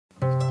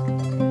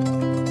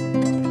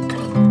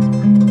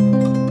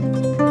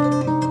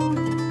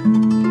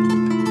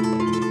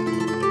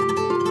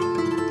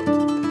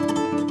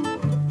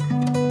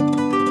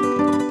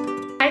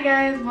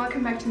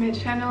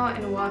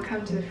Alma and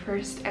welcome to the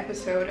first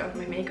episode of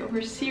my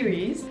makeover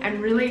series.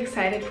 I'm really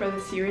excited for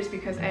this series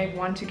because I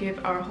want to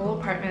give our whole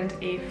apartment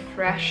a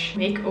fresh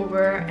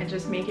makeover and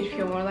just make it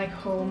feel more like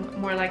home,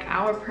 more like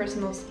our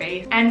personal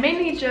space, and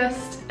mainly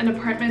just an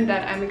apartment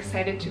that I'm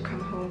excited to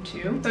come home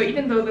to. So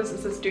even though this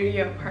is a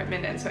studio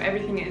apartment and so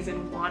everything is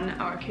in one,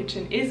 our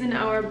kitchen is in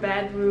our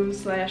bedroom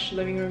slash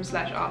living room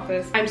slash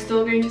office, I'm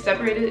still going to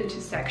separate it into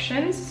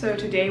sections. So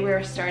today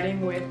we're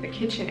starting with the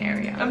kitchen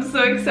area. I'm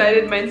so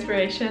excited. My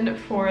inspiration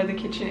for the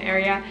kitchen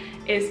area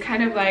is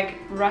kind of like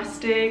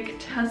rustic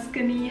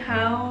Tuscany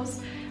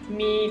house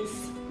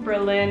meets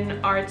Berlin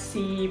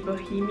artsy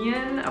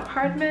bohemian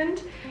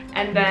apartment,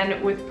 and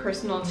then with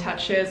personal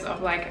touches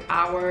of like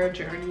our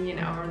journey and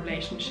our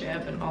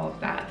relationship and all of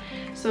that.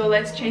 So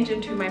let's change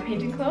into my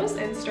painting clothes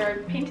and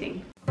start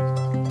painting.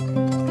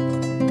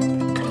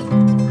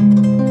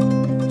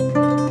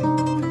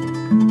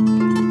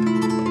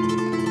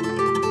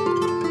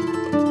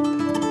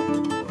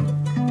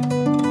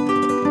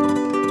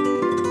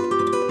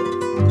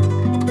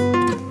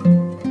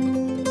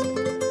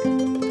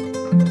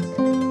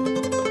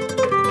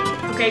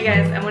 Okay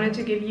guys, I wanted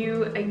to give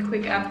you a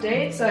quick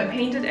update. So I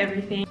painted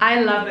everything.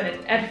 I love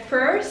it. At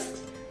first,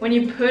 when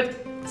you put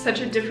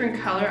such a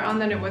different color on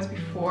than it was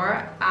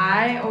before,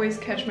 I always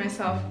catch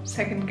myself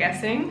second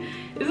guessing.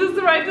 Is this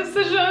the right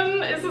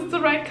decision? Is this the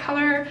right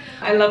color?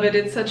 I love it.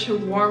 It's such a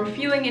warm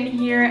feeling in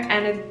here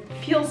and it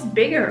feels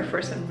bigger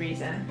for some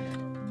reason.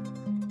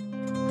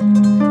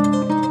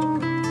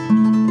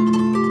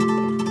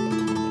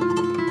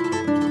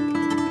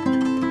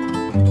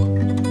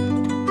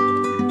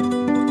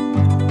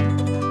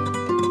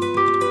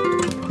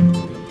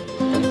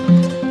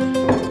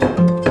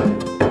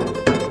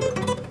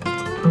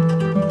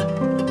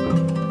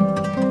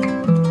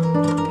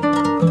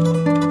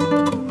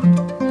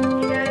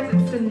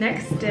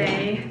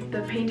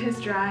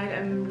 Dried.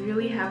 I'm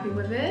really happy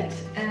with it,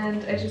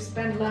 and I just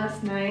spent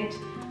last night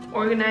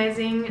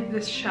organizing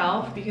this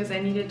shelf because I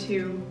needed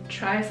to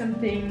try some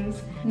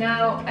things.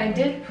 Now I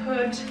did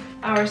put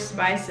our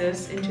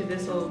spices into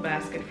this little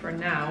basket for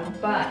now,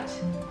 but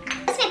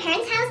at my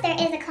parents' house there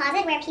is a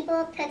closet where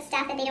people put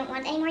stuff that they don't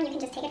want anymore. You can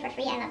just take it for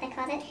free. I love that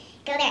closet.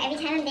 Go there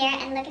every time I'm there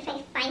and look if I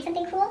can find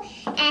something cool.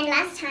 And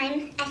last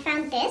time I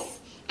found this.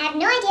 I have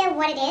no idea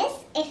what it is,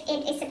 if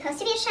it is supposed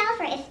to be a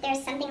shelf or if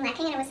there's something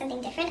lacking and it was something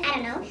different, I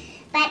don't know.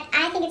 But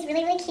I think it's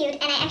really, really cute,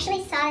 and I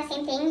actually saw the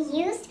same thing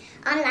used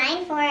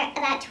online for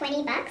about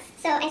 20 bucks.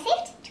 So I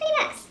saved 20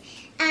 bucks.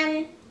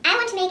 I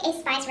want to make a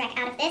spice rack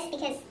out of this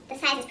because the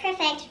size is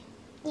perfect,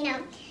 you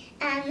know.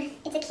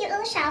 It's a cute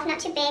little shelf,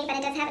 not too big, but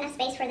it does have enough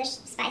space for the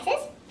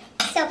spices.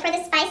 So for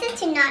the spices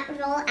to not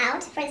roll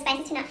out, for the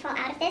spices to not fall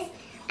out of this,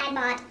 I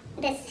bought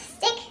this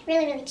stick,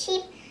 really, really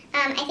cheap.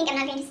 I think I'm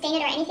not going to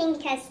stain it or anything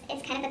because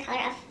it's kind of the color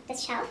of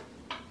this shelf.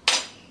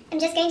 I'm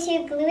just going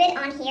to glue it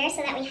on here so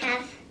that we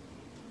have,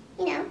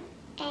 you know,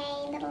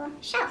 a little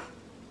shelf.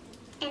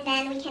 And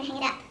then we can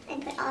hang it up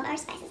and put all of our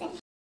spices in.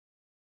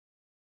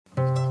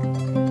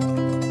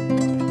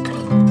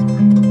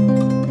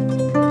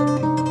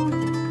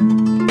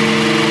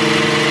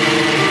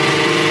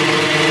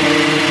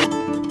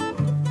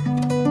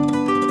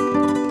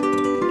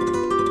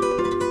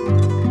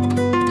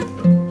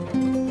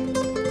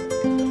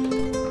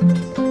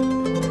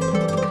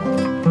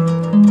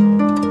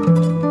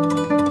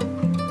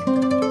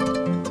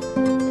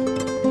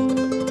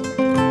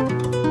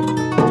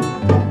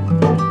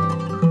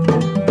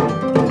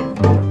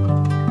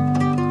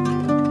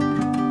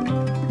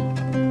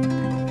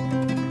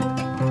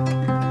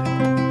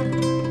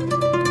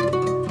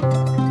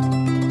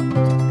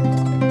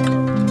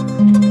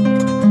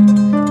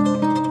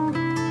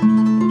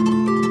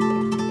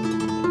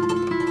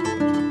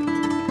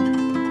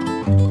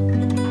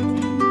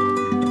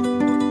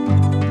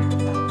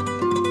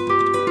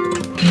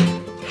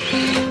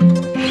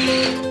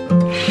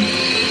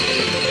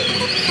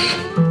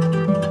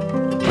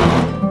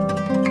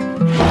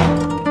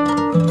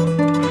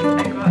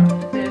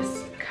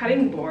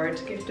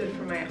 Gifted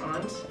from my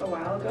aunt a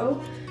while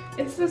ago.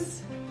 It's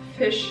this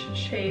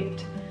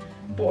fish-shaped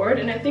board,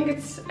 and I think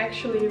it's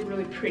actually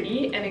really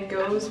pretty, and it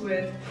goes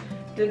with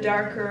the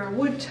darker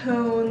wood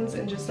tones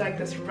and just like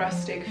this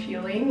rustic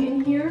feeling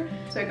in here.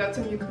 So I got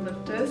some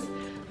eucalyptus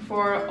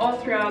for all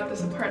throughout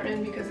this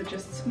apartment because it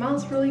just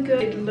smells really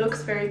good. It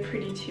looks very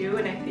pretty too,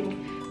 and I think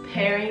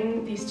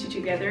pairing these two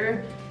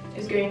together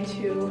is going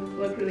to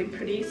look really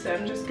pretty. So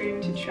I'm just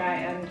going to try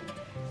and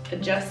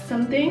adjust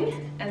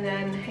something and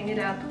then hang it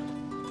up.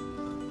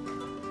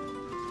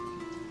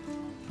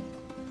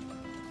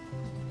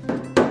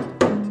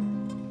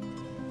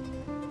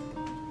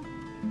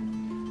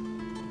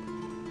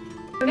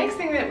 The next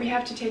thing that we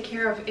have to take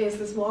care of is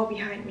this wall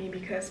behind me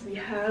because we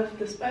have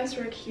the spice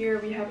rack here,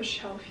 we have a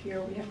shelf here,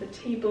 we have the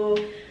table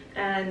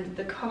and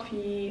the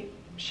coffee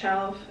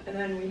shelf, and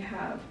then we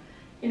have,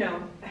 you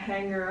know, a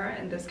hanger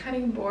and this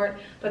cutting board,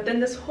 but then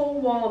this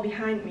whole wall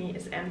behind me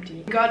is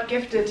empty. I got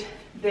gifted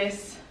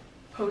this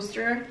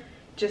poster,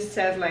 just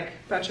says like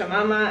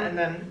Pachamama and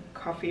then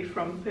coffee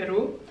from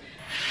Peru.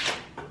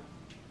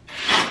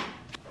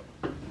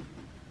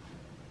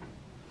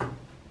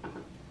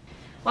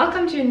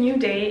 Welcome to a new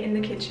day in the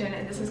kitchen,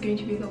 and this is going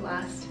to be the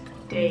last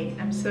day.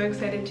 I'm so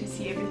excited to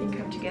see everything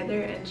come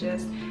together and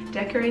just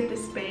decorate the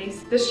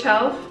space. The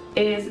shelf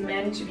is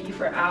meant to be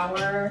for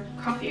our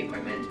coffee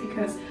equipment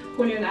because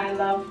Julio and I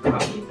love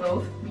coffee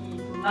both. We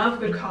love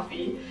good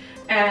coffee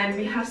and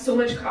we have so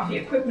much coffee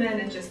equipment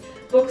and just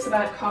books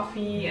about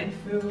coffee and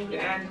food,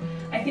 and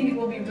I think it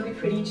will be really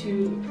pretty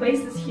to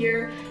place this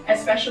here,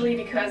 especially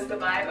because the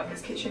vibe of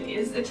this kitchen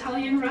is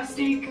Italian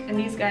rustic and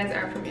these guys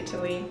are from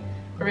Italy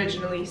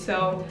originally,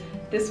 so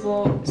this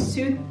will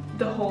suit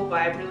the whole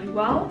vibe really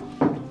well.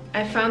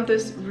 I found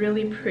this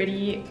really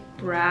pretty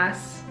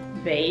brass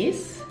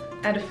vase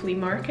at a flea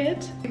market.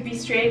 It could be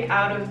straight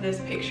out of this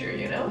picture,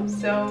 you know?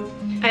 So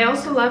I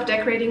also love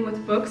decorating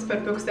with books,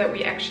 but books that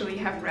we actually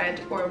have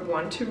read or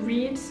want to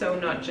read, so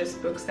not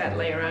just books that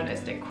lay around as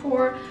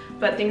decor,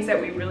 but things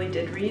that we really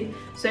did read.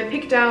 So I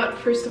picked out,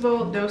 first of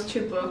all, those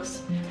two books.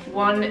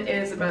 One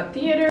is about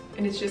theater,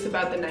 and it's just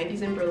about the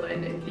 90s in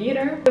Berlin in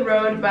theater. The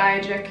Road by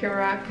Jack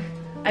Kerouac.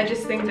 I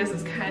just think this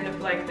is kind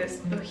of like this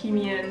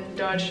bohemian,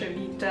 Dolce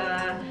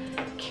Vita,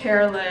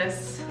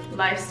 careless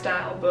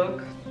lifestyle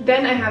book.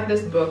 Then I have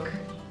this book.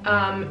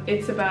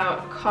 It's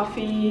about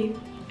coffee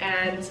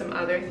and some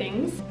other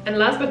things. And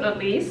last but not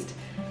least,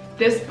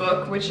 this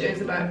book, which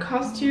is about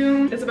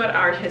costume. It's about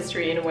art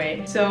history in a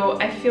way. So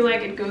I feel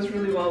like it goes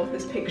really well with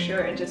this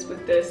picture and just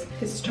with this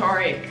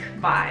historic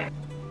vibe.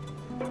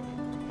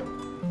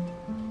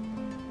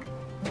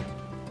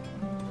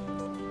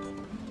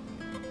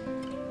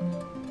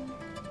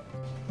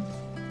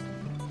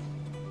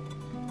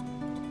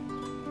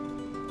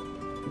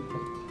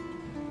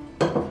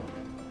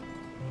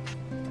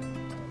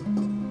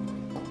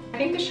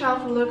 I think the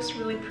shelf looks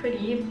really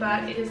pretty,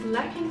 but it is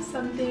lacking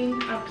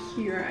something up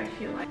here, I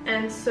feel like.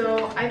 And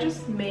so I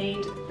just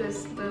made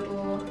this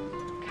little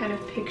kind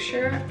of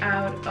picture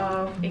out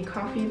of a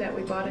coffee that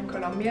we bought in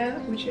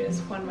Colombia, which is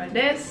Juan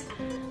Valdez.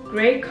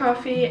 Great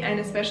coffee, and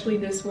especially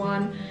this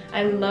one.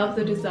 I love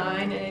the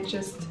design, and it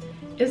just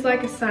is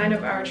like a sign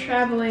of our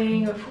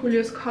traveling, of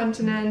Julio's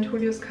continent,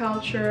 Julio's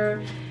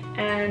culture.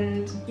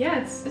 And yeah,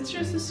 it's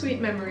just a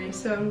sweet memory,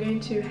 so I'm going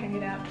to hang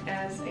it out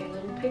as a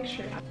little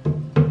picture.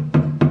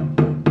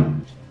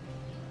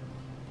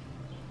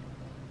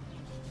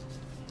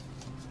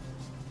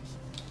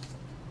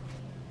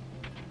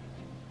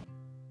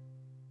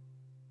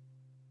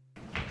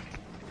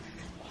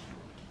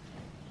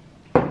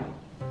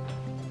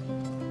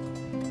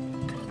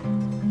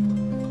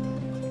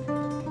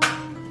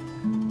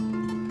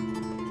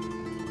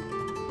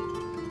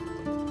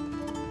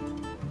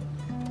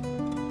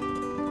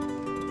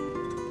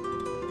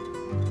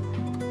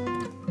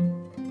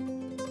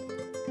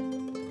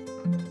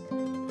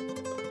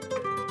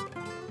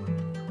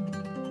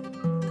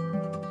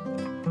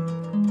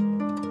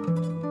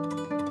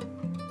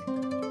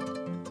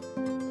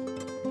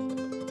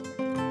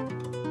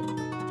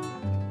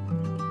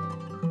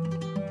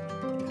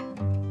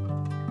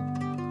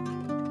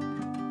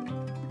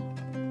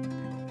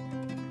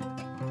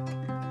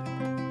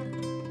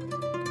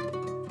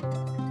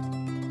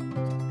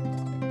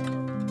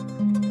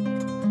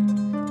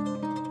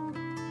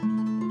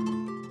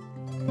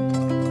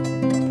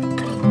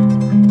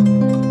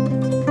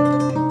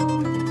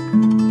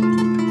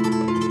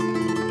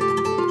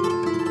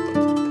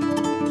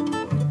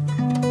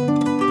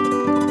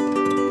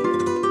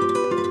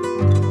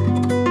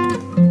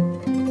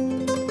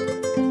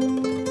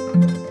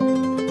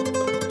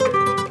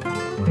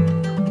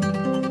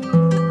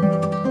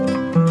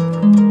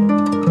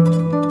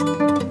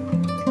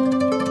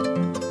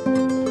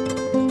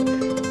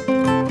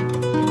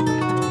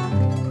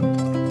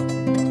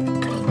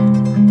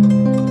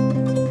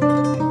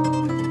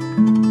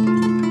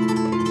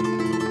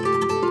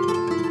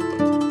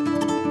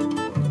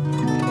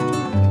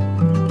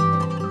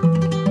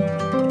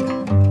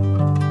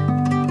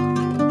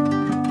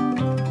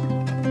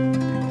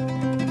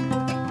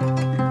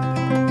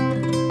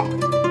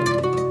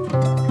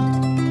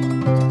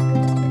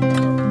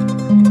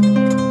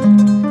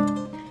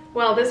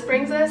 Well, this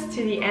brings us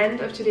to the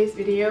end of today's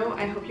video.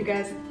 I hope you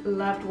guys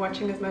loved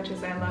watching as much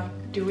as I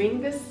loved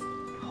doing this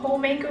whole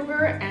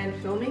makeover and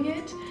filming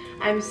it.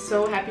 I'm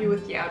so happy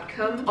with the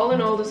outcome. All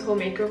in all, this whole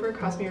makeover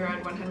cost me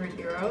around 100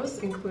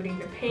 euros, including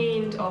the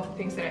paint, all the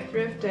things that I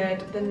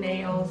thrifted, the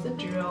nails, the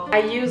drill. I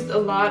used a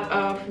lot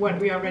of what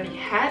we already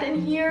had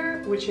in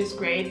here, which is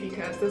great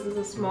because this is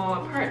a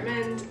small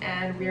apartment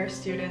and we are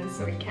students,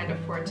 so we can't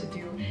afford to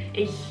do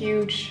a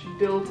huge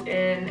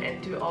built-in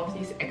and do all of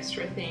these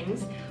extra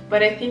things.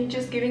 But I think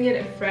just giving it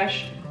a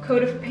fresh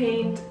coat of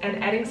paint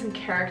and adding some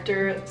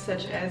character,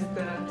 such as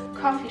the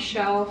coffee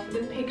shelf, the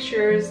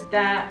pictures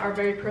that are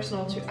very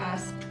personal to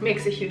us,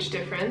 makes a huge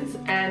difference.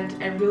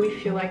 And I really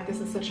feel like this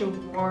is such a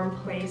warm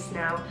place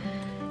now.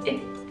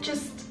 It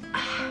just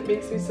It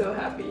makes me so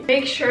happy.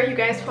 Make sure you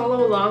guys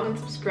follow along and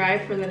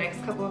subscribe for the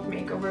next couple of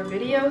makeover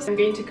videos. I'm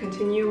going to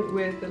continue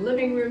with the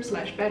living room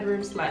 /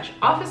 bedroom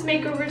 / office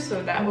makeover,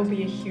 so that will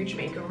be a huge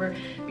makeover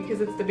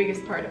because it's the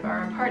biggest part of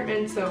our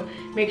apartment. So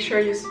make sure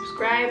you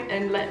subscribe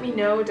and let me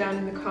know down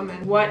in the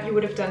comments what you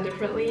would have done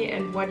differently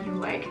and what you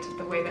liked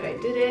the way that I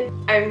did it.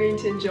 I'm going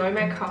to enjoy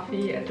my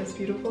coffee at this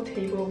beautiful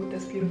table with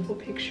this beautiful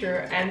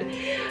picture and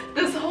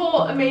this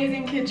whole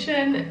amazing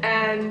kitchen,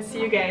 and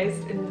see you guys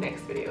in the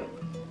next video.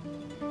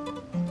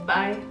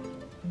 Bye.